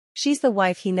She's the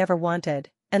wife he never wanted,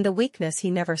 and the weakness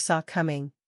he never saw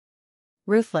coming.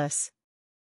 Ruthless.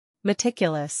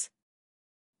 Meticulous.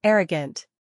 Arrogant.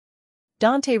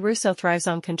 Dante Russo thrives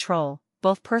on control,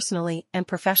 both personally and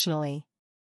professionally.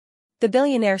 The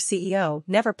billionaire CEO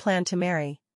never planned to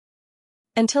marry.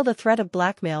 Until the threat of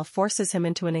blackmail forces him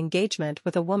into an engagement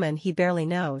with a woman he barely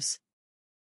knows.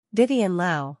 Vivian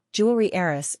Lau, jewelry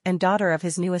heiress and daughter of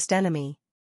his newest enemy.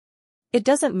 It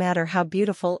doesn't matter how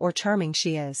beautiful or charming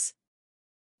she is.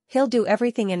 He'll do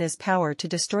everything in his power to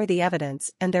destroy the evidence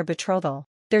and their betrothal.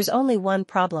 There's only one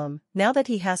problem: now that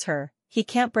he has her, he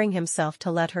can't bring himself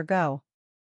to let her go.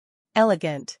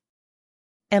 Elegant.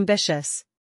 Ambitious.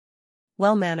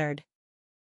 Well-mannered.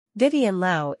 Vivian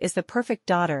Lau is the perfect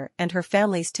daughter and her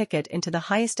family's ticket into the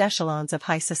highest echelons of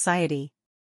high society.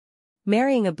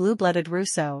 Marrying a blue-blooded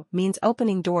Russo means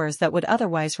opening doors that would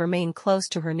otherwise remain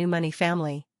closed to her new money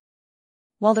family.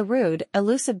 While the rude,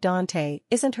 elusive Dante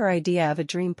isn't her idea of a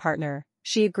dream partner,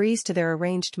 she agrees to their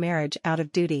arranged marriage out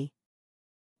of duty.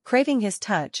 Craving his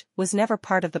touch was never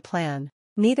part of the plan,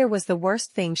 neither was the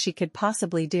worst thing she could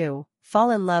possibly do, fall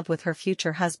in love with her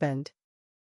future husband.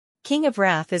 King of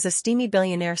Wrath is a steamy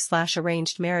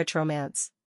billionaire/arranged marriage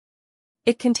romance.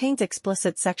 It contains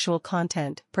explicit sexual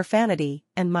content, profanity,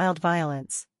 and mild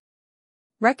violence.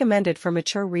 Recommended for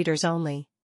mature readers only.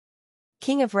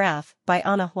 King of Wrath by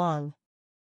Huang.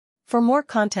 For more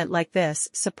content like this,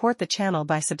 support the channel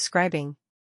by subscribing.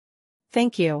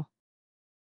 Thank you.